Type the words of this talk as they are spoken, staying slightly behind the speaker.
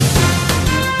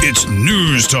It's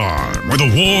news time with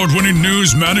award-winning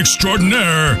newsman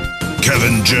extraordinaire,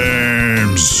 Kevin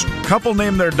James. Couple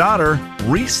named their daughter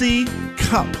Reese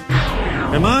Cup.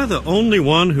 Am I the only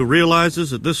one who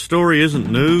realizes that this story isn't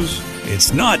news?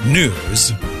 It's not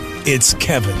news. It's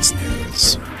Kevin's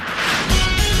news.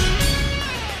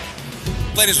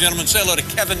 Ladies and gentlemen, say hello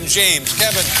to Kevin James.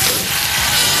 Kevin.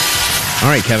 All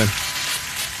right, Kevin.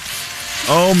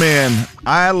 Oh, man.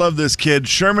 I love this kid.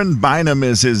 Sherman Bynum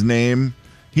is his name.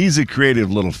 He's a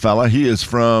creative little fella. He is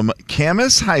from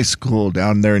Camas High School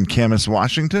down there in Camas,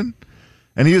 Washington.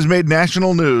 And he has made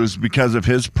national news because of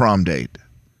his prom date.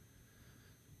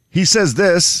 He says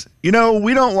this, we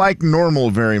don't like normal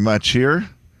very much here.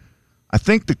 I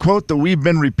think the quote that we've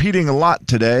been repeating a lot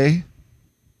today,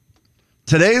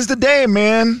 today's the day,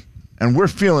 man, and we're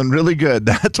feeling really good.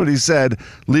 That's what he said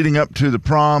leading up to the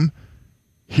prom.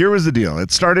 Here was the deal. It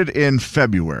started in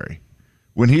February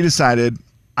when he decided,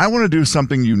 I want to do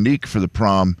something unique for the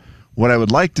prom. What I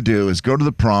would like to do is go to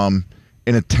the prom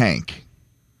in a tank,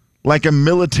 like a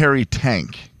military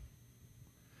tank.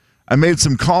 I made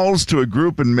some calls to a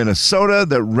group in Minnesota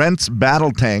that rents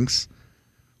battle tanks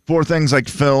for things like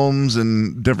films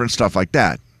and different stuff like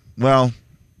that. Well,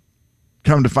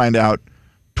 come to find out,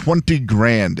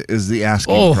 $20,000 is the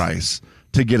asking price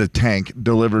to get a tank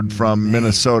delivered from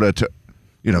Minnesota to,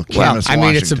 Camas,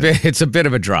 Washington. It's a bit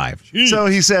of a drive. Jeez. So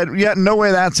he said, no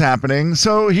way that's happening.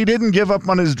 So he didn't give up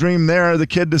on his dream there. The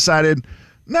kid decided,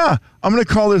 I'm going to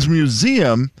call this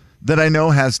museum that I know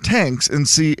has tanks and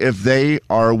see if they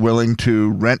are willing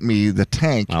to rent me the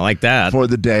tank. I like that. For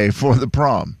the day for the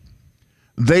prom.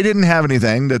 They didn't have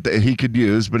anything that he could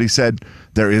use, but he said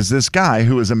there is this guy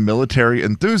who is a military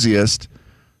enthusiast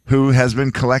who has been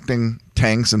collecting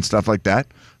tanks and stuff like that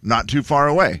not too far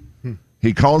away.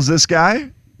 He calls this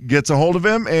guy, gets a hold of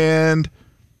him, and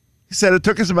he said it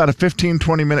took us about a 15,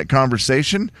 20-minute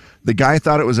conversation. The guy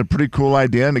thought it was a pretty cool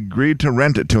idea and agreed to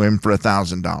rent it to him for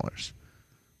 $1,000.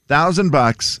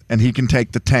 $1,000, and he can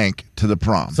take the tank to the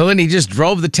prom. So then he just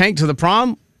drove the tank to the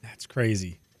prom? That's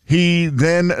crazy. He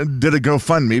then did a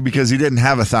GoFundMe because he didn't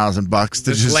have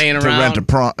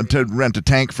 $1,000 to rent a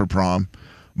tank for prom.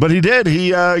 But he did. He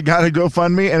got a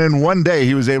GoFundMe, and in one day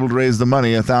he was able to raise the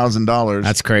money, $1,000.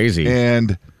 That's crazy.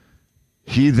 And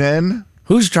he then...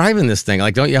 Who's driving this thing?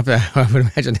 Like, don't you have to, I would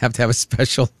imagine, have a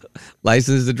special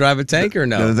license to drive a tank or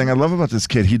no? The other thing I love about this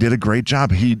kid, he did a great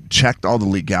job. He checked all the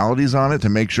legalities on it to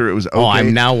make sure it was okay. Oh,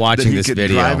 I'm now watching this video. He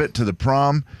could drive it to the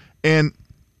prom, and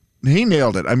he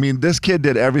nailed it. I mean, this kid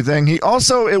did everything. He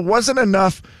also, it wasn't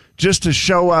enough just to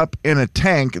show up in a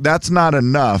tank. That's not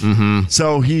enough. Mm-hmm.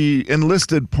 So he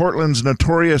enlisted Portland's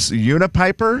notorious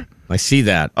Unipiper. I see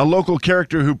that. A local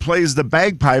character who plays the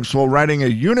bagpipes while riding a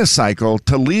unicycle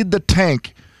to lead the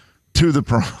tank to the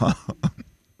prom.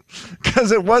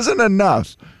 Because it wasn't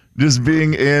enough just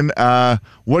being in.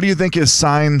 What do you think his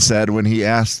sign said when he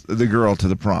asked the girl to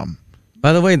the prom?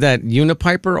 By the way, that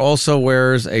Unipiper also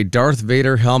wears a Darth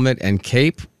Vader helmet and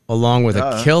cape along with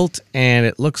a kilt, and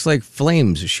it looks like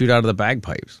flames shoot out of the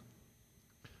bagpipes.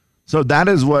 So that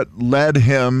is what led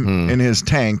him in his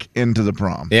tank into the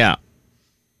prom. Yeah.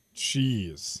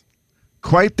 Jeez.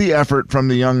 Quite the effort from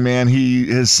the young man.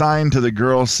 His sign to the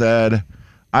girl said,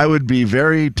 I would be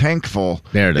very thankful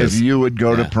if you would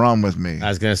go to prom with me. I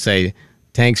was going to say,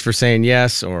 thanks for saying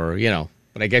yes, or,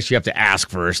 but I guess you have to ask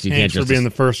first. You Thanks can't just for being the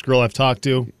first girl I've talked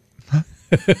to.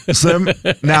 Slim,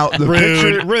 now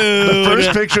the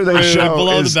first picture they show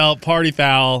below is the belt, party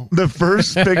foul. The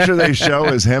first picture they show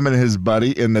is him and his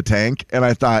buddy in the tank, and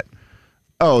I thought,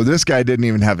 oh, this guy didn't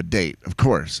even have a date, of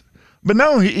course. But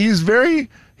no, he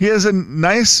has a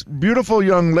nice, beautiful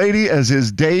young lady as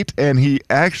his date, and he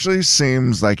actually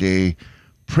seems like a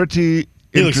pretty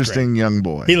interesting young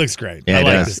boy. He looks great. Yeah, I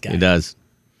like this guy. He does.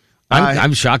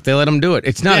 I'm shocked they let him do it.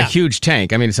 It's not a huge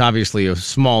tank. I mean, it's obviously a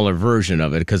smaller version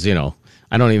of it because, I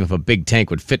don't even know if a big tank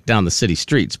would fit down the city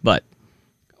streets,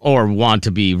 or want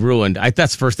to be ruined.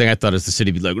 That's the first thing I thought is the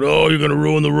city would be like, oh, you're going to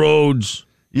ruin the roads.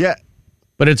 Yeah.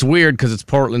 But it's weird because it's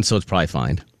Portland, so it's probably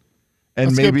fine. And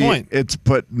that's maybe a good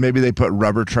point. Maybe they put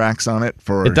rubber tracks on it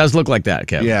for. It does look like that,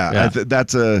 Kevin. Yeah.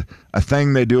 That's a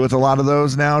thing they do with a lot of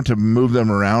those now to move them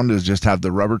around is just have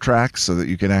the rubber tracks so that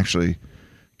you can actually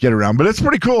get around. But it's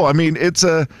pretty cool. I mean, it's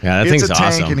a tank,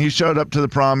 awesome. And he showed up to the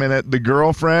prom in it. The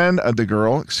girl,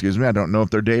 I don't know if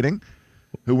they're dating,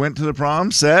 who went to the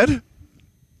prom said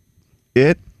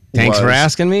Thanks for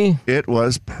asking me. It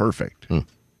was perfect.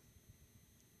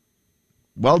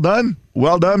 Well done,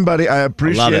 buddy. I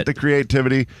appreciate the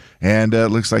creativity, and it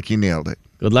looks like he nailed it.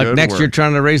 Good luck next year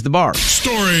trying to raise the bar.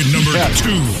 Story number 2.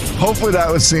 Hopefully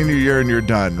that was senior year and you're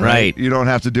done, right? You don't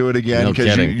have to do it again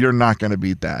because you're not going to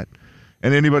beat that.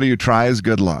 And anybody who tries,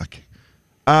 good luck.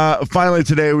 Finally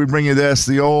today, we bring you this,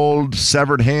 the old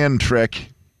severed hand trick.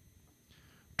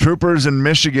 Troopers in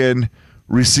Michigan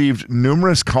received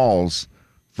numerous calls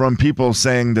from people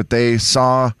saying that they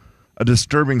saw a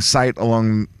disturbing sight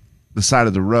along the side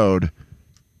of the road,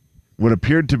 what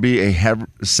appeared to be a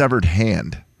severed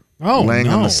hand laying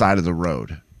on the side of the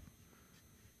road.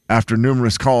 After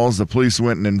numerous calls, the police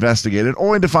went and investigated,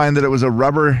 only to find that it was a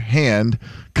rubber hand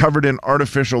covered in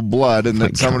artificial blood, and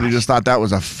that somebody just thought that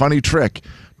was a funny trick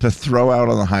to throw out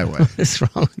on the highway. What is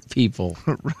wrong with people?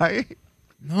 Right?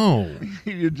 No.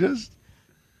 You just...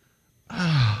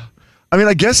 I mean,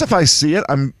 I guess if I see it,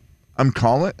 I'm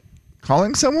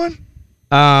calling someone?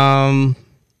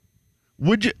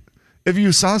 Would you... If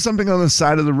you saw something on the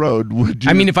side of the road, would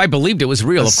you... I mean, if I believed it was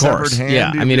real, of course. Hand,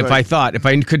 yeah, I mean, if I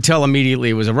could tell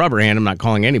immediately it was a rubber hand, I'm not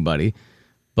calling anybody.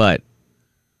 But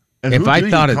if I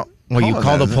thought it... Well, you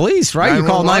call the police, right? You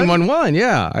call 911,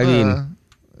 yeah. I mean...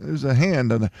 There's a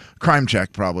hand on the crime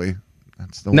check, probably.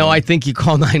 That's the one. No, I think you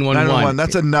call 911.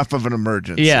 That's enough of an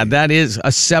emergency. Yeah, that is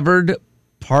a severed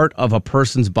part of a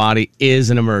person's body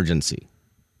is an emergency.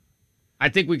 I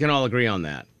think we can all agree on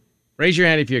that. Raise your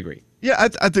hand if you agree. Yeah,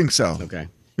 I think so. Okay.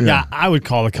 Yeah, I would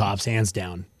call the cops, hands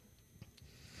down.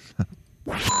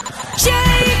 Jay,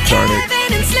 Kevin,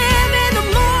 and Slim in the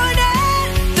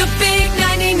morning. The big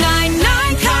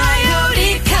 99.9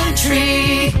 Coyote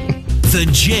Country. The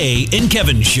Jay and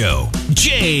Kevin Show.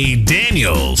 Jay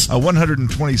Daniels.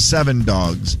 127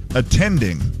 dogs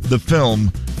attending the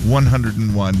film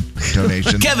 101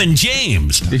 donations. Kevin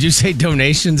James. Did you say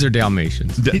donations or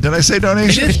Dalmatians? Did I say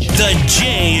donations? The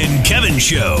Jay and Kevin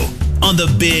Show on the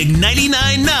big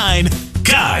 99.9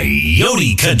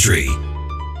 Coyote Country.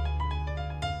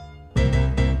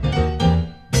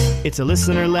 It's a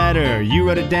listener letter. You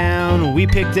wrote it down. We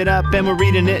picked it up and we're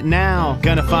reading it now.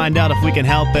 Gonna find out if we can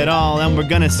help at all. And we're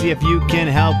gonna see if you can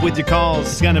help with your calls.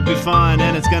 It's gonna be fun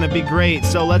and it's gonna be great.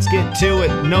 So let's get to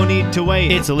it. No need to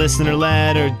wait. It's a listener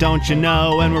letter, don't you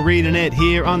know? And we're reading it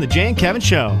here on the Jay and Kevin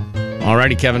Show.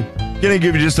 Alrighty, Kevin. Going to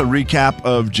give you just a recap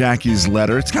of Jackie's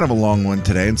letter. It's kind of a long one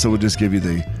today, and so we'll just give you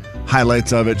the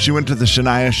highlights of it. She went to the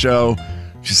Shania show.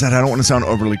 She said, I don't want to sound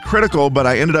overly critical, but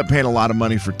I ended up paying a lot of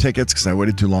money for tickets because I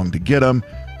waited too long to get them.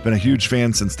 Been a huge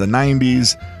fan since the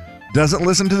 90s. Doesn't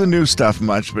listen to the new stuff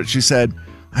much, but she said,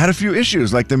 I had a few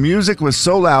issues. Like the music was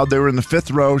so loud, they were in the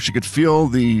fifth row. She could feel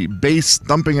the bass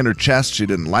thumping in her chest. She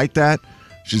didn't like that.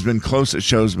 She's been close at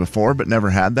shows before, but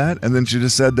never had that. And then she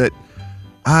just said that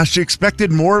she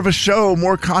expected more of a show,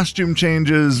 more costume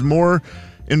changes, more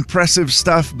impressive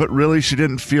stuff, but really she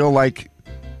didn't feel like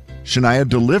Shania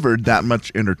delivered that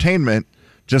much entertainment,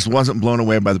 just wasn't blown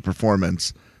away by the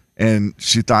performance. And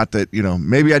she thought that,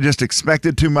 maybe I just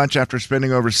expected too much after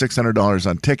spending over $600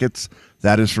 on tickets.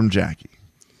 That is from Jackie.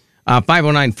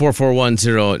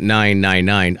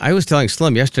 509-441-0999. I was telling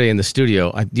Slim yesterday in the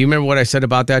studio, do you remember what I said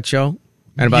about that show?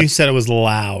 You said it was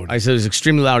loud. I said it was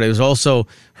extremely loud. It was also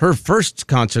her first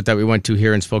concert that we went to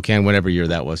here in Spokane, whatever year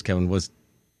that was, Kevin, was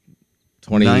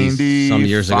 20-some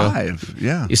years ago.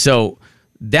 Yeah. So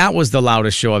that was the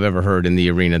loudest show I've ever heard in the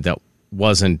arena that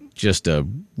wasn't just a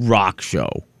rock show.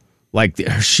 Like,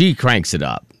 she cranks it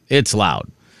up. It's loud.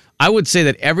 I would say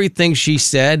that everything she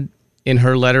said in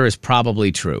her letter is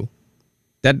probably true.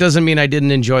 That doesn't mean I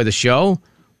didn't enjoy the show,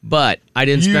 but I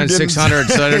didn't spend $600,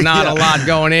 so there's not a lot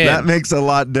going in. That makes a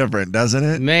lot different, doesn't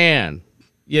it? Man,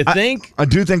 you think? I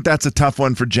do think that's a tough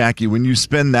one for Jackie. When you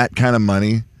spend that kind of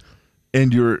money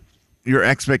and your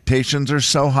expectations are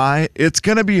so high, it's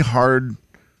going to be hard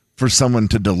for someone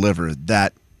to deliver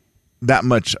that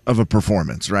much of a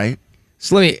performance, right?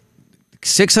 Slimmy,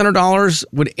 $600,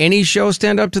 would any show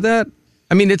stand up to that?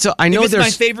 I mean, I know it's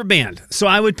my favorite band, so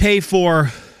I would pay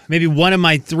for maybe one of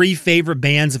my three favorite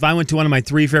bands. If I went to one of my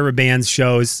three favorite bands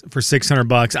shows for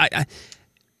 $600,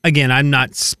 again, I'm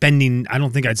not spending. I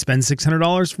don't think I'd spend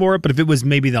 $600 for it. But if it was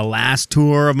maybe the last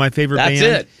tour of my favorite band,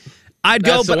 that's it. I'd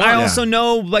go. But I also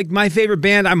know, like my favorite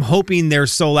band, I'm hoping they're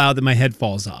so loud that my head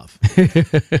falls off.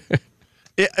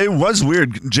 It was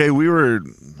weird, Jay. We were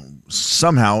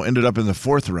somehow ended up in the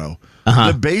fourth row.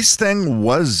 The bass thing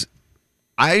was.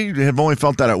 I have only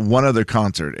felt that at one other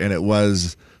concert, and it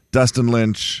was Dustin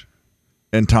Lynch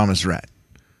and Thomas Rhett,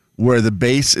 where the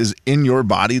bass is in your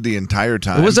body the entire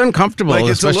time. It was uncomfortable,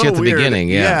 especially at the beginning.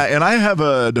 Yeah, and I have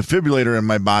a defibrillator in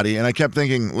my body, and I kept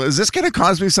thinking, is this going to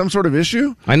cause me some sort of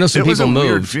issue? I know some people moved. It was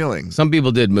a weird feeling. Some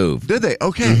people did move. Did they?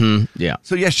 Okay. Mm-hmm. Yeah.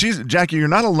 So, yeah, Jackie, you're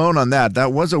not alone on that.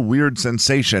 That was a weird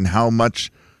sensation, how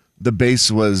much the bass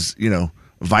was,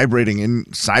 vibrating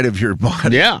inside of your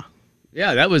body. Yeah.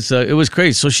 Yeah, that was it was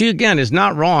crazy. So she again is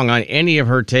not wrong on any of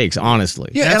her takes, honestly.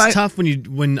 Yeah, That's tough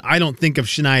when I don't think of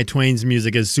Shania Twain's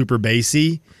music as super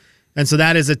bassy. And so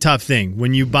that is a tough thing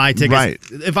when you buy tickets. Right.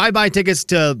 If I buy tickets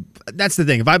that's the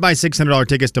thing. If I buy $600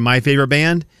 tickets to my favorite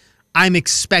band, I'm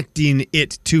expecting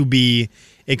it to be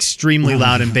extremely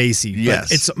loud and bassy.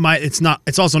 Yes. But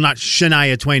it's also not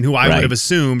Shania Twain, who I Right. would have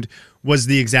assumed was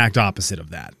the exact opposite of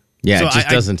that. Yeah, So it just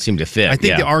doesn't seem to fit. I think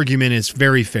yeah. the argument is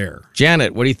very fair.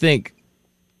 Janet, what do you think?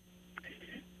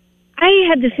 I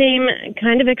had the same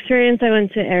kind of experience. I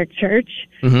went to Eric Church.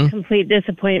 Mm-hmm. Complete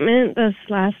disappointment. This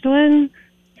last one,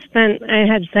 I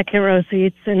had second row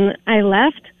seats, and I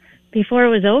left before it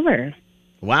was over.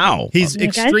 Wow. He's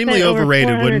Like, I extremely spent over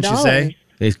overrated, wouldn't you say?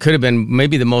 It could have been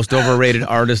maybe the most overrated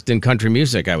artist in country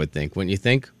music, I would think. Wouldn't you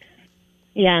think?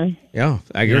 Yeah. Yeah,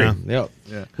 I agree. Yeah.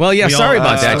 Yeah. Well, yeah, We all- sorry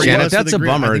about that, three of Janet. us would That's a agree.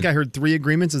 bummer. I think I heard 3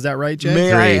 agreements. Is that right, Jay?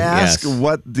 May I Three, ask yes.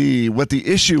 what the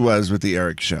issue was with the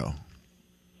Eric show?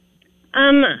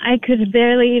 I could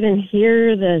barely even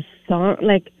hear the song.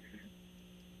 Like,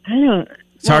 I don't.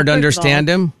 It's hard to first of understand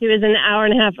all, him? He was an hour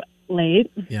and a half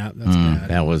late Yeah, that's bad.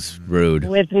 That was rude.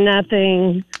 with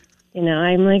nothing. You know,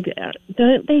 I'm like,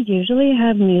 don't they usually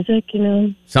have music? You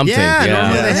know. Something. Yeah, Yeah,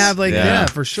 normally they Yes. have yeah,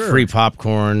 for sure. Free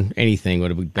popcorn, anything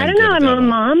would have been I don't good know. at I'm that a one.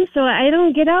 mom, so I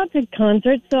don't get out to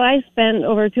concerts. So I spent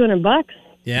over $200.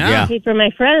 Yeah. Yeah. Paid for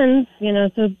my friends. You know,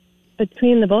 so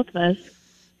between the both of us.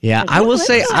 Yeah, Like, I will let's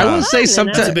say, have I will fun, say and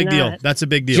sometimes. That's a big deal. Not. That's a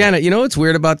big deal. Janet, you know what's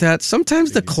weird about that?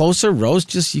 Sometimes the closer rows,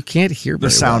 just you can't hear. The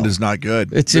very sound well. is not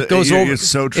good. It goes over. It's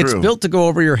so true. It's built to go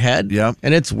over your head. Yep.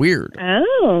 and it's weird.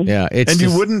 Oh. Yeah, it's and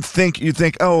just, you wouldn't think you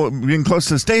think, oh, being close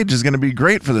to the stage is going to be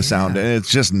great for the sound, and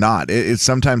it's just not. It's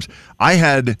sometimes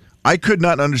I could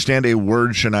not understand a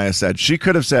word Shania said. She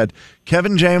could have said,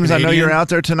 "Kevin James, I know Canadian? you're out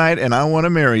there tonight, and I want to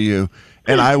marry you,"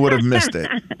 and I would have missed it.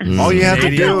 All you have to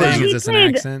Canadian do Well, thing is is he this an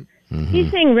played- accent?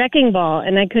 He's saying Wrecking Ball,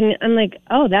 and I couldn't. I'm like,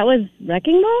 oh, that was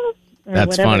Wrecking Ball? Or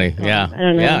that's whatever funny. it's called. Yeah, I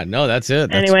don't know. yeah. No, that's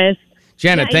it. That's, Anyways.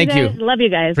 Janet, Yeah, thank you. guys, love you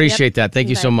guys. Appreciate that. Thank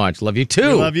you so Bye. much. Love you too.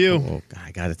 We love you. Oh, God,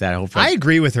 I got it. That hopefully. I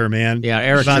agree with her, man. Yeah,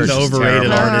 Eric about Church the is overrated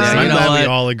terrible. artist. Yeah, I'm you know glad we what?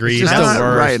 all agree. It's just not the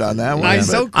worst. right on that one. I but-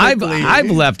 so quickly.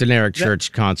 I've left an Eric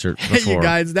Church concert before. You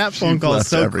guys, that phone You've call left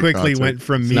so every quickly concert. went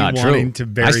from It's me not wanting true. to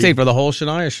bury. I stayed for the whole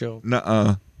Shania show.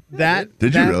 Nuh-uh. that.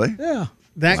 Did you really? Yeah.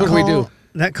 That That's what we call- do.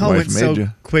 That call Wife went so made you.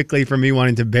 quickly from me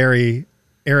wanting to bury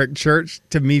Eric Church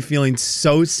to me feeling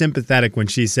so sympathetic when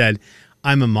she said,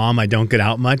 "I'm a mom. I don't get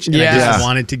out much," and I Yeah. just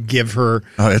wanted to give her.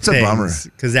 Oh, it's a bummer.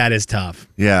 because that is tough.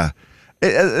 Yeah.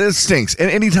 It stinks.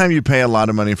 And anytime you pay a lot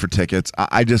of money for tickets,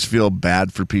 I just feel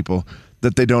bad for people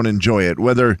that they don't enjoy it.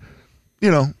 Whether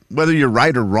you're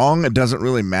right or wrong, it doesn't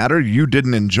really matter. You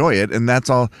didn't enjoy it, and that's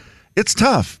all. It's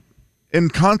tough.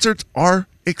 And concerts are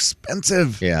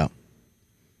expensive. Yeah.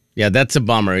 Yeah, that's a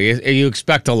bummer. You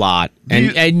expect a lot,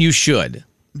 and you should.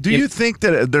 Do you think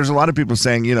that there's a lot of people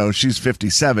saying, she's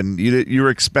 57. You're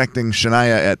expecting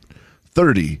Shania at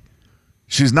 30.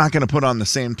 She's not going to put on the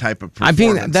same type of I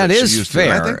performance. mean, that she is used to.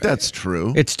 fair. I think that's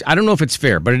true. I don't know if it's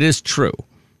fair, but it is true.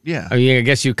 Yeah. I mean, I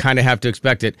guess you kind of have to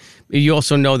expect it. You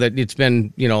also know that it's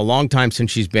been, a long time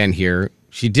since she's been here.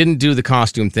 She didn't do the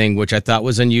costume thing, which I thought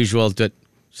was unusual. That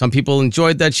some people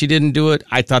enjoyed that she didn't do it.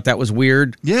 I thought that was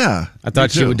weird. Yeah. I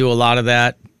thought me she too. would do a lot of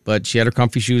that, but she had her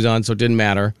comfy shoes on, so it didn't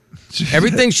matter.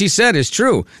 Everything she said is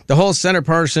true. The whole center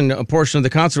portion of the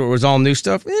concert was all new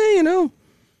stuff.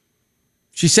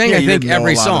 She sang, Yeah, I you think, didn't know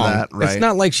every a lot of song. that, right. It's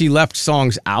not like she left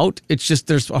songs out. It's just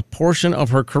there's a portion of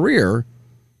her career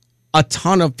a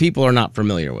ton of people are not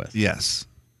familiar with. Yes.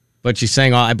 But she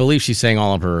sang I believe she sang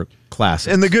all of her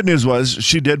classics. And the good news was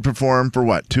she did perform for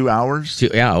what, 2 hours?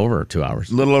 Over 2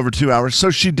 hours. A little over 2 hours. So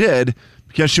she did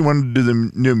because she wanted to do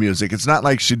the new music. It's not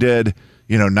like she did,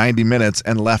 90 minutes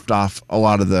and left off a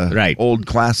lot of the old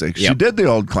classics. Yep. She did the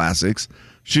old classics.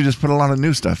 She just put a lot of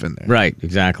new stuff in there. Right,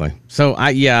 exactly. So, the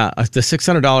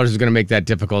 $600 is going to make that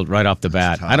difficult right off the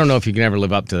bat. I don't know if you can ever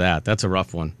live up to that. That's a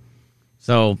rough one.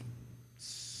 So,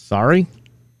 sorry?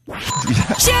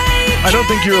 I don't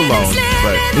think you're alone,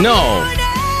 but no.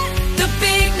 The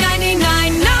big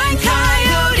 99.9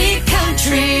 Coyote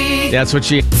Country. That's what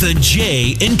she... The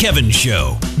Jay and Kevin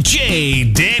Show. Jay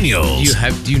Daniels.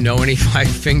 Do you know any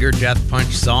Five-Finger Death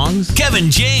Punch songs? Kevin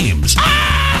James.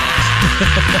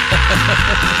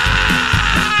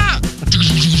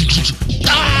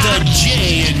 The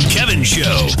Jay and Kevin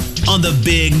Show on the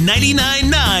big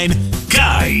 99.9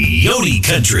 Coyote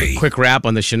Country. Quick wrap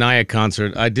on the Shania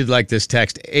concert. I did like this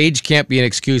text. Age can't be an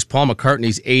excuse. Paul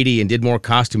McCartney's 80 and did more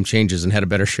costume changes and had a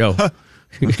better show.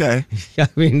 okay. I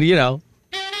mean,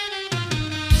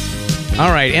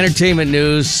 All right, entertainment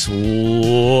news.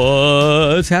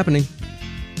 What's happening?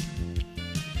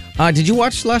 Did you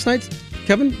watch last night,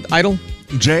 Kevin? Idol?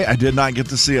 Jay, I did not get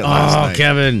to see it last night.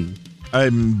 Kevin.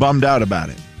 I'm bummed out about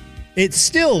it. It's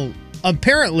still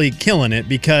apparently killing it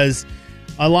because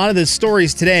a lot of the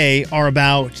stories today are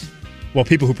about, well,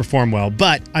 people who perform well,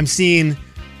 but I'm seeing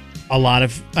a lot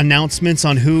of announcements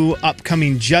on who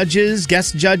upcoming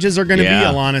guest judges are going to be.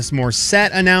 Alanis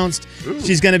Morissette announced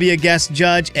she's going to be a guest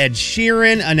judge. Ed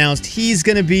Sheeran announced he's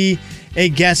going to be a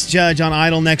guest judge on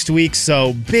Idol next week.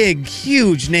 So big,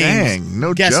 huge names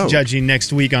guest judging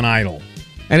next week on Idol.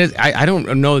 And I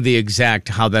don't know the exact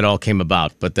how that all came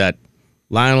about, but that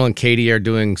Lionel and Katie are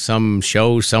doing some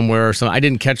show somewhere or something. I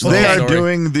didn't catch the They story. are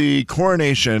doing the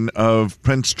coronation of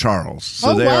Prince Charles.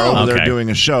 So they are over there doing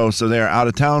a show. So they are out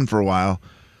of town for a while.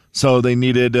 So they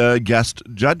needed guest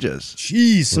judges.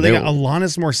 Jeez. So they got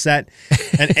Alanis Morissette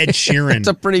and Ed Sheeran. It's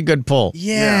a pretty good pull.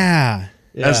 Yeah.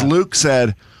 As Luke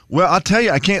said, well, I'll tell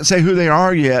you, I can't say who they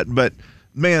are yet, but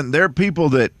man, they're people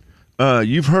that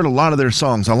you've heard a lot of their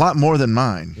songs, a lot more than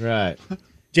mine. Right.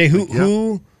 Jay,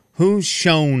 who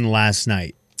shone last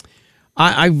night?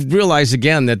 I realize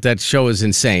again that show is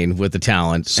insane with the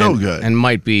talent. So good. And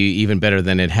might be even better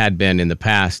than it had been in the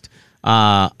past.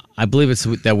 I believe it's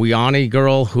that Wiani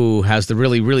girl who has the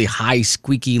really, really high,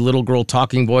 squeaky little girl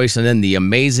talking voice and then the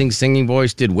amazing singing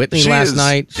voice did Whitney last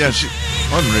night. Yeah,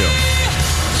 unreal.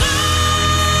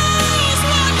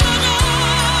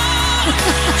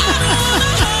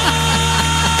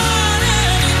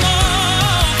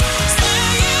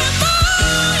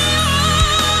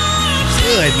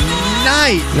 Good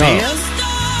night, man.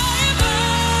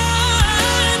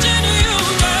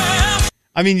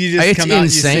 I mean, you just It's come out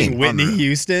insane. and you sing Whitney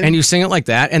Houston. And you sing it like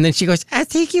that, and then she goes,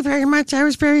 thank you very much. I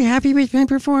was very happy with my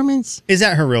performance. Is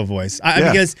that her real voice?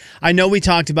 Yeah. Because I know we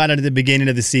talked about it at the beginning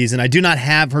of the season. I do not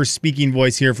have her speaking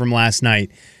voice here from last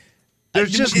night.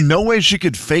 There's just no way she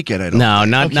could fake it. I don't No,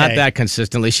 think. not that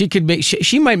consistently. She could make.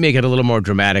 She might make it a little more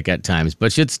dramatic at times,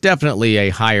 but it's definitely a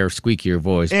higher, squeakier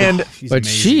voice. And but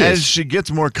she as is. she gets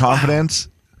more confidence,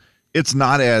 it's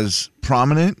not as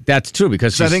prominent. That's true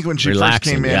because So I she's think when she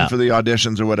relaxing, first came in yeah. for the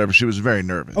auditions or whatever, she was very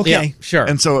nervous. Okay. Yeah, sure.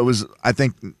 And so it was, I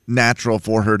think, natural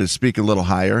for her to speak a little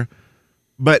higher.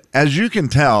 But as you can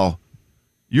tell,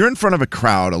 you're in front of a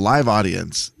crowd, a live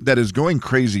audience that is going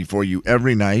crazy for you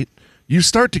every night. You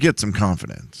start to get some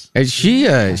confidence. And she's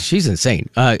insane.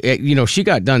 She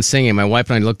got done singing. My wife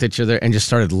and I looked at each other and just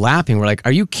started laughing. We're like,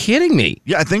 "Are you kidding me?"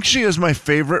 Yeah, I think she is my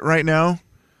favorite right now.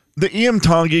 The Ian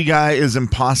Tongi guy is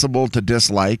impossible to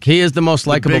dislike. He is the most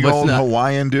likable. Big but old not-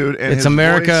 Hawaiian dude. And It's his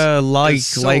America voice is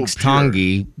so likes pure.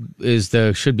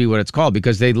 Tongi should be what it's called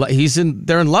because they're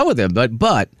in love with him.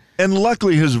 But And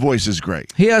luckily, his voice is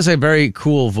great. he has a very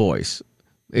cool voice.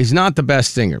 He's not the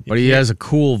best singer, but he has a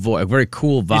cool voice, a very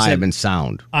cool vibe and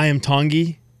sound. I am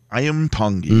Tongi. I am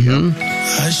Tongi. Mm-hmm.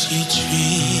 Yeah. I see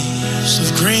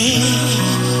trees of green,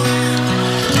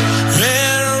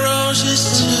 red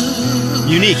roses too.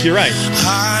 Unique, you're right.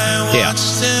 I watch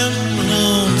them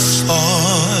bloom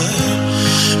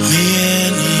for me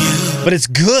and you. But it's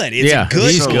good. It's a good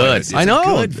he's voice. good. It's I know. a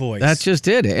good voice. That's just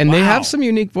it. And they Wow. have some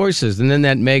unique voices. And then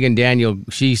that Megan Daniel,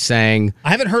 she sang. I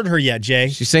haven't heard her yet, Jay.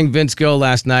 She sang Vince Gill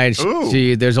last night.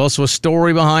 There's also a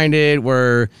story behind it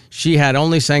where she had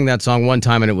only sang that song one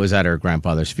time and it was at her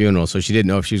grandfather's funeral. So she didn't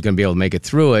know if she was going to be able to make it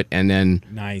through it. And then,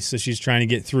 Nice. So she's trying to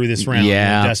get through this round.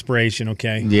 Yeah. Desperation,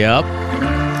 okay. yep.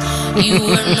 You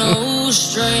were no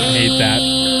stranger Hate that.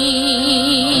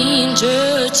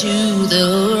 to the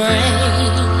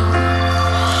rain.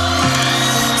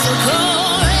 So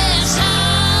chorus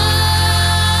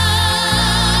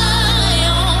high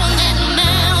on that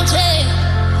mountain.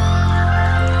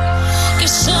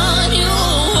 'Cause son, your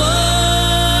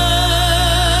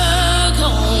work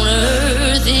on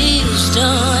earth is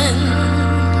done.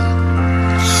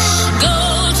 Go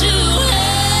to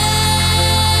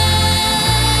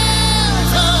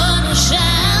heaven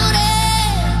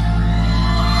shouting,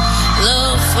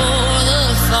 love for the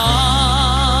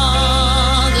Father.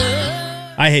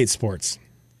 I hate sports.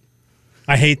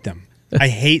 I hate them. I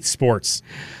hate sports.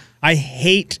 I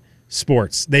hate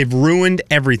sports. They've ruined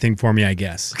everything for me, I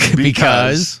guess.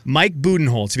 Because, Mike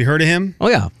Budenholtz, have you heard of him? oh,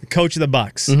 yeah, The coach of the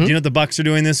Bucks. Do you know what the Bucks are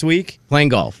doing this week? playing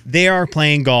golf. They are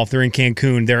playing golf. They're in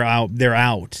Cancun. They're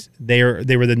out. They were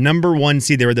the number one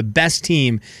seed. They were the best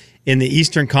team in the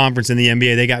Eastern Conference in the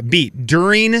NBA. They got beat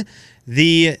during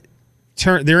their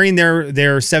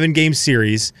 7-game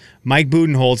series. Mike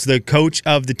Budenholtz, the coach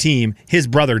of the team, his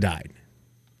brother died.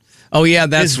 Oh, yeah,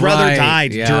 that's His brother right.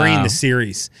 died Yeah. during the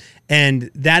series. And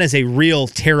that is a real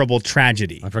terrible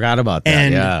tragedy. I forgot about that,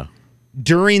 And yeah.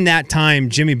 during that time,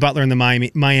 Jimmy Butler and the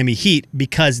Miami Heat,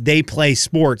 because they play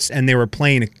sports and they were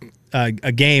playing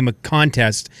a game, a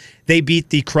contest, they beat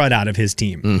the crud out of his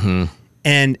team. Mm-hmm.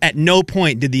 And at no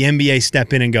point did the NBA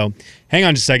step in and go, hang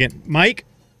on just a second, Mike,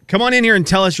 come on in here and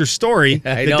tell us your story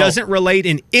that doesn't relate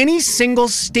in any single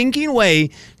stinking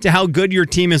way to how good your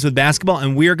team is with basketball,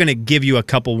 and we're going to give you a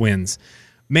couple wins.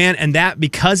 Man, and that,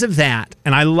 because of that,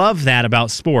 and I love that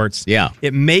about sports,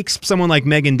 it makes someone like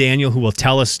Megan Daniel, who will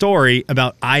tell a story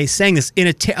about, I sang this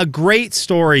in a great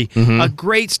story, a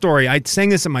great story. I sang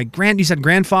this at you said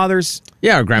grandfather's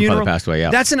Yeah, our grandfather funeral? passed away, yeah.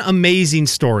 That's an amazing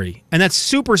story, and that's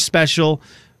super special,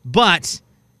 but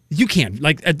you can't,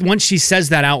 once she says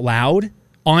that out loud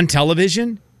on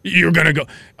television, you're going to go,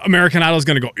 American Idol's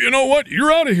going to go, you know what,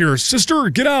 you're out of here, sister,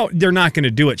 get out. They're not going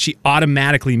to do it. She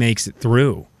automatically makes it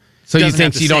through. So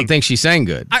you don't think she sang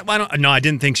good? I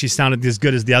didn't think she sounded as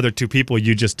good as the other two people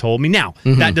you just told me. Now,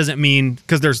 that doesn't mean,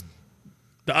 because there's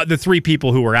the three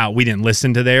people who were out, we didn't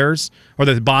listen to theirs, or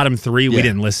the bottom three, we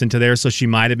didn't listen to theirs, so she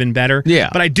might have been better. Yeah.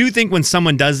 But I do think when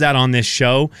someone does that on this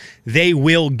show, they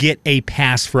will get a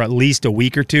pass for at least a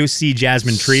week or two. See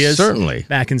Jasmine Trias. Certainly.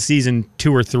 Back in season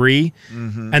 2 or 3.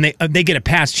 And they get a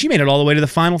pass. She made it all the way to the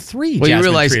final 3. Well, Jasmine you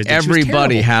realize Trias.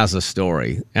 everybody has a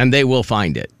story, and they will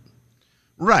find it.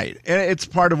 Right. And it's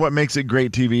part of what makes it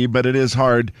great TV, but it is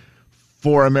hard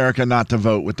for America not to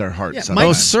vote with their hearts.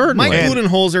 Yeah, certainly. Mike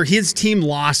Budenholzer, his team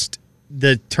lost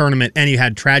the tournament, and he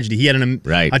had tragedy. He had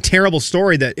a terrible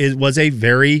story that was a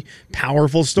very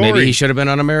powerful story. Maybe he should have been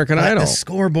on American Idol. The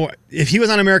scoreboard. If he was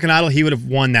on American Idol, he would have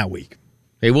won that week.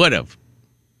 He would have.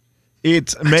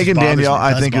 It's Megan Danielle,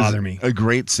 I think, is me. a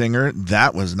great singer.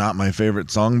 That was not my favorite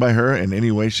song by her in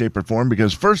any way, shape, or form,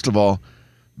 because first of all,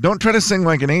 don't try to sing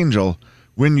like an angel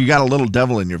when you got a little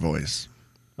devil in your voice.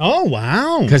 Oh,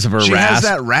 wow. Because of her rasp. She has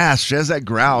that rasp. She has that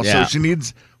growl. Yeah. So she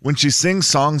needs, when she sings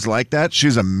songs like that,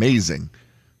 she's amazing.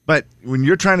 But when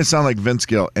you're trying to sound like Vince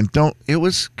Gill, it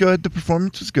was good. The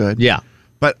performance was good. Yeah.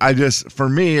 But for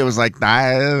me, it was like,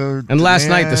 and last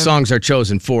night, the songs are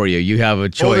chosen for you. You have a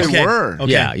choice. Oh, they were.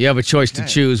 Okay. Yeah, you have a choice to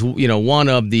choose, one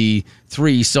of the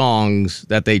 3 songs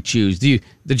that they choose. The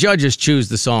judges choose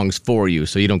the songs for you,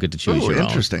 so you don't get to choose your own.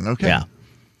 Interesting. Okay. Yeah.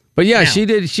 But yeah, she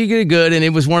did good, and it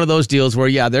was one of those deals where,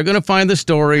 they're going to find the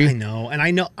story. I know, and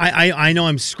I know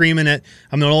I'm screaming it.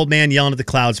 I'm an old man yelling at the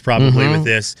clouds probably with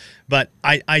this, but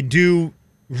I do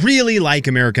really like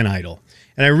American Idol,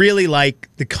 and I really like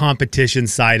the competition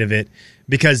side of it,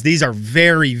 because these are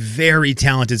very, very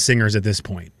talented singers at this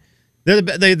point. They're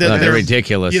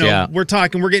ridiculous,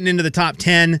 We're getting into the top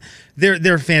 10.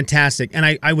 They're fantastic, and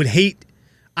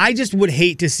I just would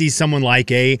hate to see someone like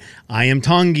I Am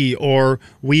Tongi or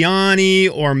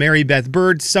Weani or Mary Beth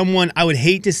Bird. I would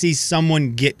hate to see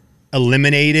someone get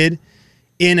eliminated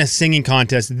in a singing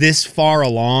contest this far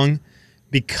along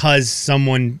because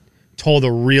someone told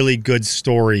a really good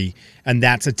story, and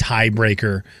that's a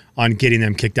tiebreaker on getting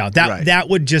them kicked out. That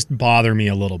would just bother me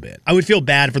a little bit. I would feel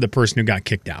bad for the person who got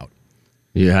kicked out.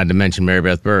 You had to mention Mary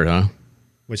Beth Bird, huh?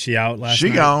 Was she out last She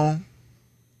night? gone.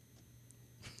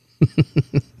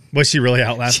 Was she really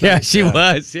out last Yeah, night? she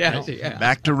was. Yeah,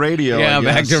 Back to radio. Yeah, I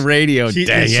back guess. to radio. Dang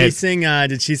it.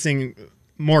 Did she sing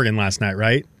Morgan last night,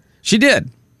 right? She did.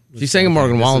 She sang a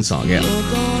Morgan Wallen song, yeah.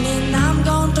 You're gone and I'm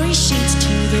gone, 3 sheets to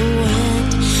the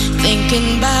wind.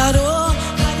 Thinking about all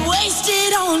I've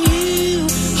wasted on you.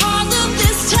 All of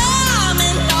this time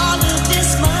and all of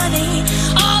this money.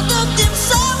 All of them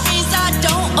sorries I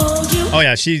don't owe you. Oh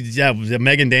yeah,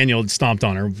 Megan Daniel stomped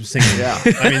on her singing. Yeah.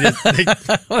 I mean, that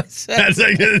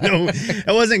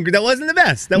wasn't the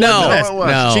best. That wasn't the best.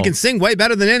 No. She can sing way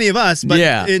better than any of us, but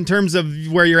in terms of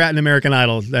where you're at in American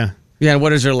Idol, Yeah, and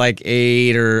what is there, like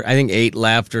 8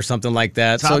 left or something like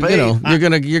that? Top so 8.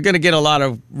 you're gonna get a lot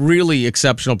of really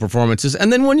exceptional performances,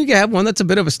 and then when you have one that's a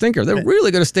bit of a stinker, they're really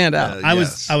gonna stand out. I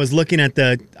was looking at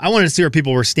I wanted to see where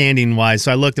people were standing wise,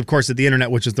 so I looked, of course, at the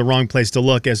internet, which is the wrong place to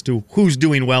look as to who's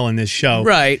doing well in this show.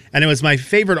 Right. And it was my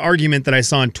favorite argument that I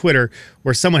saw on Twitter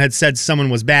where someone had said someone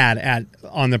was bad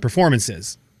on the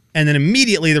performances. And then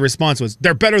immediately the response was,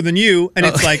 they're better than you. And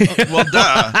it's like, Well,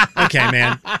 duh. okay,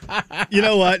 man. You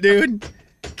know what, dude?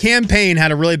 Cam Payne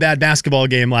had a really bad basketball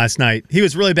game last night. He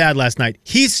was really bad last night.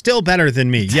 He's still better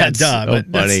than me. That's so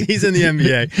funny. He's in the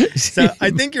NBA. So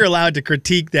I think you're allowed to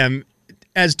critique them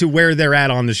as to where they're at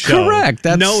on the show. Correct.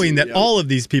 Knowing that all of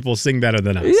these people sing better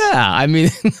than us. Yeah, I mean,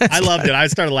 I loved it. I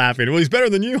started laughing. Well, he's better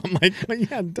than you. I'm like, well,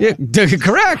 yeah, duh. yeah,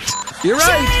 correct. You're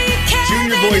right.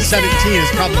 Junior Boy 17 is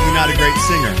probably not a great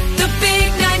singer. The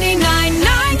big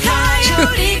 99.9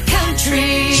 Coyote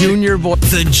Country. Junior Boy.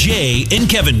 The Jay and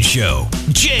Kevin Show.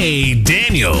 Jay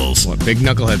Daniels. What, Big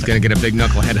Knucklehead's going to get a Big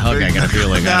Knucklehead hug, I got a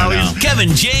feeling. I don't know. Kevin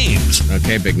James.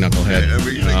 Okay, Big Knucklehead.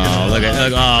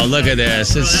 Yeah, Look at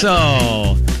this. It's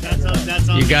so That's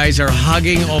You guys are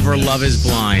hugging over Love is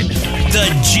Blind.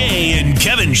 The Jay and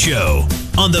Kevin Show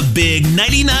on the Big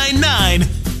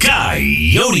 99.9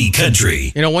 Coyote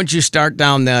Country. You know, once you start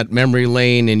down that memory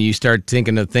lane and you start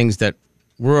thinking of things that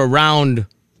were around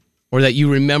or that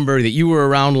you remember that you were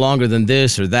around longer than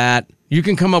this or that, you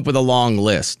can come up with a long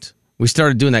list. We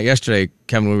started doing that yesterday,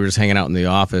 Kevin, when we were just hanging out in the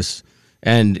office,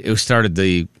 and it started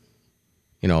the,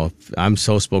 I'm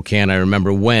so Spokane, I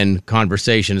remember when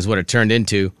conversation is what it turned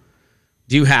into.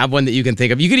 Do you have one that you can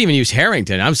think of? You could even use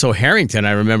Harrington. I'm so Harrington,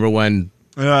 I remember when.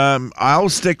 I'll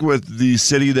stick with the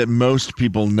city that most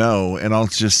people know, and I'll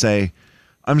just say,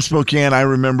 I'm Spokane. I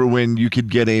remember when you could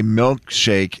get a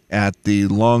milkshake at the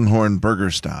Longhorn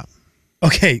Burger Stop.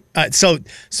 Okay, so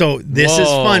this is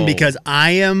fun because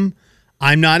I'm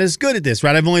not as good at this,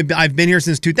 right? I've been here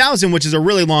since 2000, which is a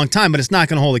really long time, but it's not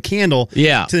going to hold a candle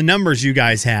to the numbers you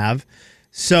guys have.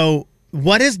 So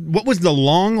what was the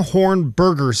Longhorn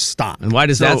Burger Stop? And why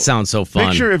does that sound so fun?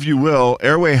 Picture, if you will,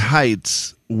 Airway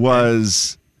Heights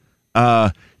was,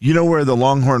 you know where the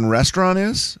Longhorn restaurant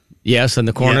is? Yes, in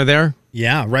the corner there.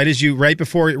 Yeah, right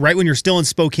when you're still in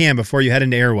Spokane before you head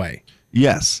into Airway.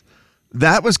 Yes.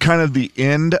 That was kind of the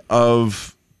end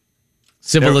of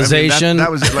civilization. That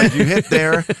was like you hit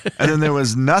there, and then there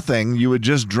was nothing. You would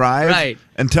just drive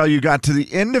until you got to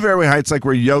the end of Airway Heights, like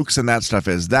where Yokes and that stuff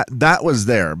is. That was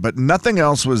there, but nothing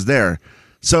else was there.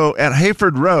 So at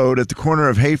Hayford Road, at the corner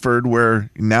of Hayford, where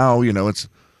now it's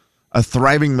a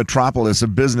thriving metropolis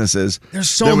of businesses. There's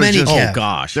so many.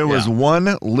 There was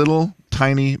one little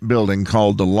tiny building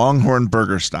called the Longhorn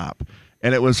Burger Stop.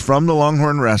 And it was from the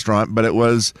Longhorn restaurant, but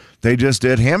they just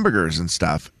did hamburgers and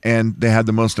stuff. And they had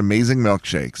the most amazing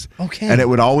milkshakes. Okay. And it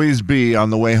would always be on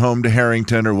the way home to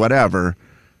Harrington or whatever.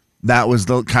 That was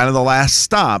the kind of the last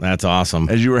stop. That's awesome.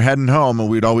 As you were heading home, and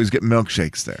we'd always get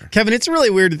milkshakes there. Kevin, it's really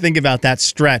weird to think about that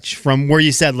stretch from where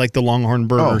you said like the Longhorn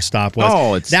Burger Stop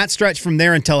was. That stretch from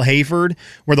there until Hayford,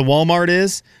 where the Walmart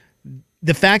is.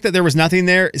 The fact that there was nothing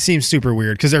there seems super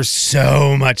weird because there's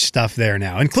so much stuff there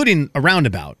now, including a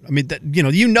roundabout. I mean,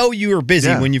 you are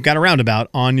busy when you've got a roundabout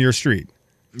on your street.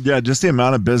 Yeah, just the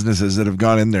amount of businesses that have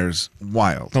gone in there is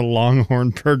wild. The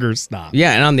Longhorn Burger Stop.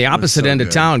 Yeah, and on the opposite end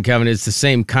of town, Kevin, it's the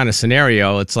same kind of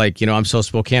scenario. It's like, I'm so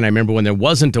Spokane. I remember when there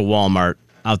wasn't a Walmart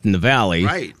out in the valley.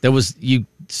 Right.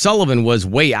 Sullivan was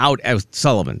way out at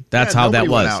Sullivan. That's how that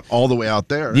was. Went out all the way out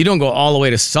there. You don't go all the way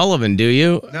to Sullivan, do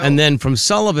you? No. And then from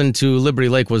Sullivan to Liberty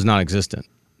Lake was non-existent.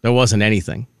 There wasn't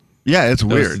anything. Yeah, it's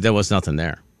weird. There was nothing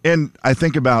there. And I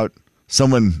think about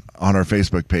someone on our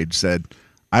Facebook page said,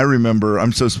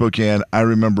 I'm so Spokane, I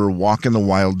remember walking the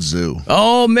Wild Zoo.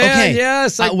 Oh, man,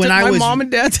 yes. I took my mom and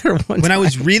dad there one time. When I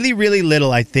was really, really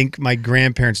little, I think my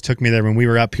grandparents took me there when we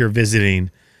were up here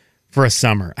visiting for a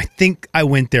summer. I think I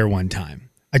went there one time.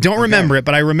 I don't remember it,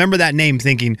 but I remember that name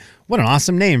thinking, what an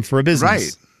awesome name for a business.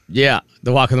 Right. Yeah,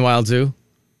 the Walk in the Wild Zoo.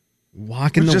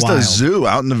 Walk in the Wild. Just a zoo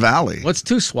out in the valley. What's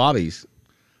Two Swabbies?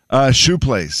 Shoe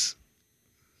place.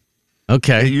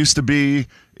 Okay. It used to be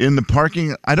in the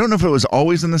parking. I don't know if it was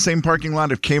always in the same parking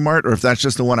lot of Kmart or if that's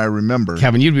just the one I remember.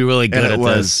 Kevin, you'd be really good at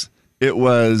this. It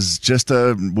was just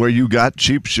where you got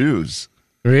cheap shoes.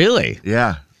 Really?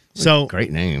 Yeah. So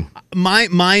great name.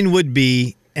 Mine would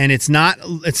be, and it's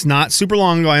not super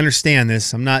long ago. I understand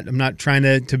this. I'm not trying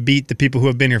to beat the people who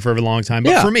have been here for a long time.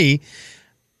 But for me,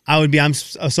 I'm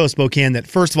so Spokane that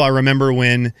first of all I remember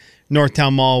when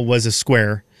Northtown Mall was a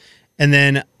square, and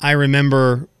then I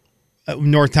remember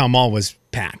Northtown Mall was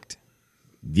packed.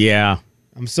 Yeah.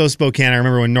 I'm so Spokane. I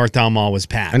remember when Northtown Mall was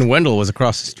packed. And Wendell was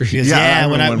across the street. Because,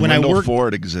 when I worked,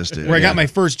 Ford existed. Where I got my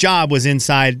first job was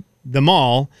inside the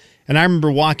mall. And I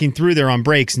remember walking through there on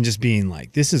breaks and just being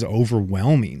like, this is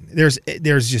overwhelming. There's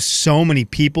just so many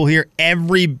people here.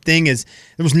 Everything is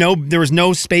there was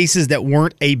no spaces that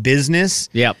weren't a business.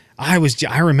 Yep. I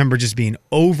remember just being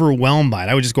overwhelmed by it.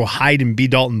 I would just go hide in B.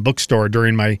 Dalton bookstore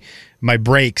during my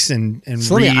breaks and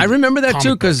read. I remember that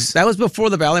too because that was before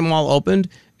the Valley Mall opened.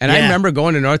 And I remember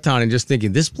going to Northtown and just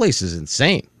thinking, this place is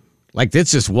insane. Like,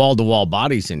 it's just wall-to-wall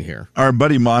bodies in here. Our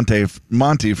buddy Monte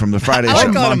from the Friday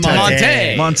show.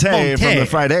 Monte from the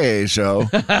Friday show.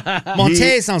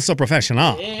 Monte sounds so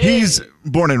professional. He's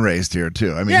born and raised here,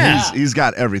 too. I mean, he's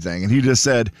got everything. And he just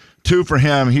said, 2 for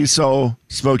him. He's so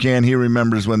Spokane, he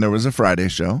remembers when there was a Friday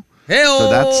show. Hey-o! So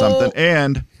that's something.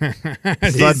 And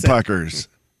Thudpuckers.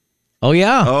 Oh,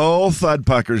 yeah. Oh,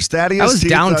 Thudpuckers. Thaddeus That was T.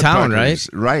 downtown, Thudpuckers.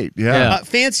 Right, yeah.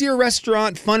 Fancier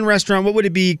restaurant, fun restaurant, what would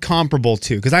it be comparable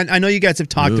to? Because I know you guys have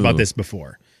talked about this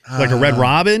before. Like a Red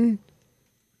Robin?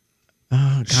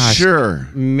 Oh, gosh. Sure.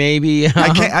 Maybe.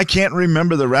 I can't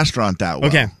remember the restaurant that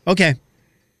well. Okay.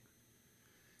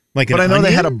 Like But I an know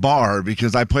they had a onion? bar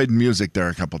because I played music there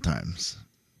a couple times.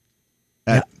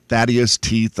 At Thaddeus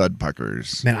T.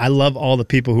 Thudpuckers. Man, I love all the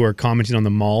people who are commenting on the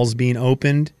malls being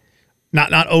opened.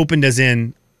 Not opened as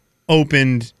in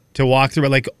opened to walk through,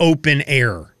 but like open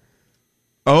air.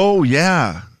 Oh,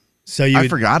 yeah. So I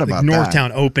forgot about that.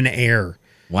 Northtown open air.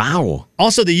 Wow.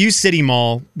 Also, the U City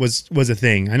Mall was a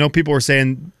thing. I know people were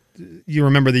saying you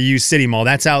remember the U City Mall.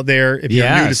 That's out there if you're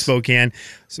new to Spokane.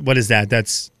 So what is that?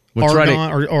 That's What's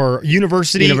Argonne right or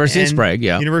University. University and Sprague,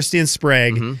 yeah. University and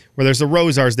Sprague, where there's a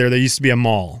Rosars there. There used to be a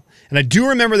mall. And I do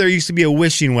remember there used to be a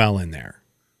wishing well in there.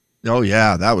 Oh,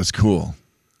 yeah. That was cool.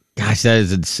 Gosh, that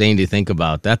is insane to think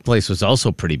about. That place was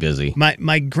also pretty busy.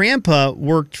 My grandpa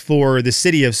worked for the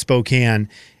city of Spokane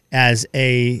as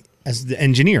the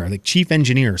engineer, like chief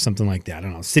engineer or something like that. I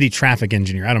don't know, city traffic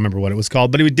engineer. I don't remember what it was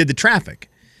called, but he did the traffic.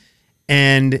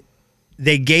 And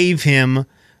they gave him,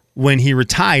 when he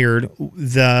retired,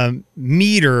 the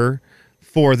meter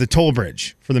for the toll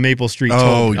bridge, for the Maple Street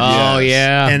toll bridge. Oh,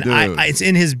 yeah. And it's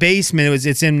in his basement.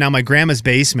 It's in now my grandma's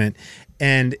basement.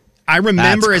 And I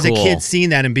remember as a kid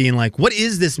seeing that and being like, what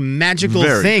is this magical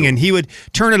thing? Cool. And he would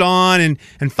turn it on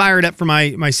and fire it up for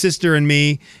my sister and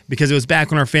me, because it was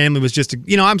back when our family was just,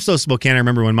 I'm so Spokane. I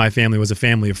remember when my family was a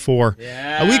family of 4.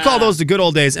 Yeah. We call those the good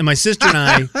old days. And my sister and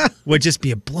I would just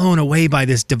be blown away by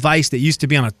this device that used to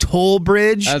be on a toll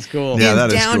bridge. That's cool. In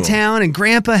downtown, cool. And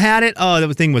Grandpa had it. Oh,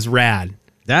 that thing was rad.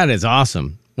 That is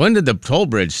awesome. When did the toll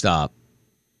bridge stop?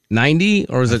 90?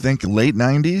 Or was it? I think late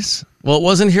 90s. Well, it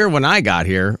wasn't here when I got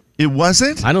here. It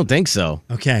wasn't? I don't think so.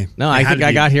 Okay. No, I think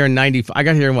I got here in 90. I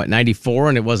got here in 94,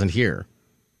 and it wasn't here.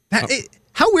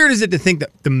 How weird is it to think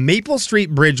that the Maple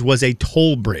Street Bridge was a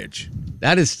toll bridge?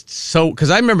 That is so,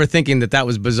 because I remember thinking that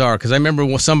was bizarre, because I remember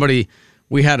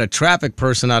we had a traffic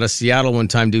person out of Seattle one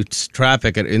time do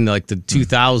traffic in like the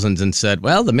 2000s and said,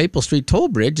 well, the Maple Street toll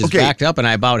bridge is backed up, and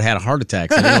I about had a heart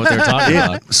attack. So I didn't know what they were talking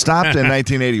about. It stopped in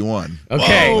 1981.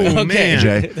 Okay. Whoa, okay. Man.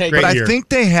 Jay. But I think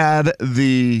they had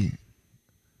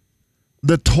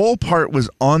the toll part was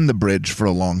on the bridge for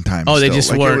a long time. Oh, they still.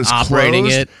 just like weren't it was operating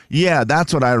closed. it? Yeah,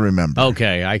 that's what I remember.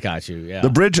 Okay, I got you. Yeah.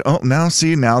 The bridge,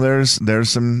 now there's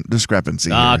some discrepancy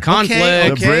here. Conflict. Okay.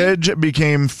 The bridge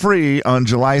became free on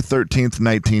July 13th,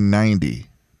 1990.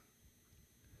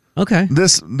 Okay.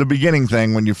 The beginning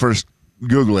thing, when you first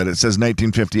Google it, it says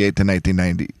 1958 to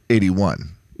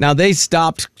 1981. Now, they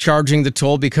stopped charging the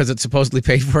toll because it supposedly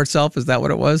paid for itself? Is that what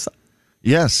it was?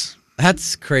 Yes.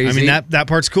 That's crazy. I mean, that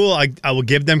part's cool. I will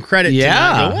give them credit. Yeah. To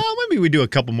not go, well, maybe we do a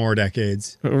couple more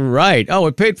decades. Right. Oh,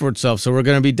 it paid for itself, so we're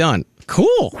going to be done.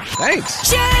 Cool. Thanks.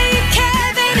 Jay,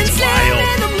 Kevin, and Slim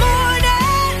in the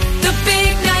morning. The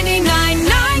big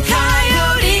 99.9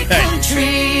 Coyote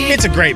Country. It's a great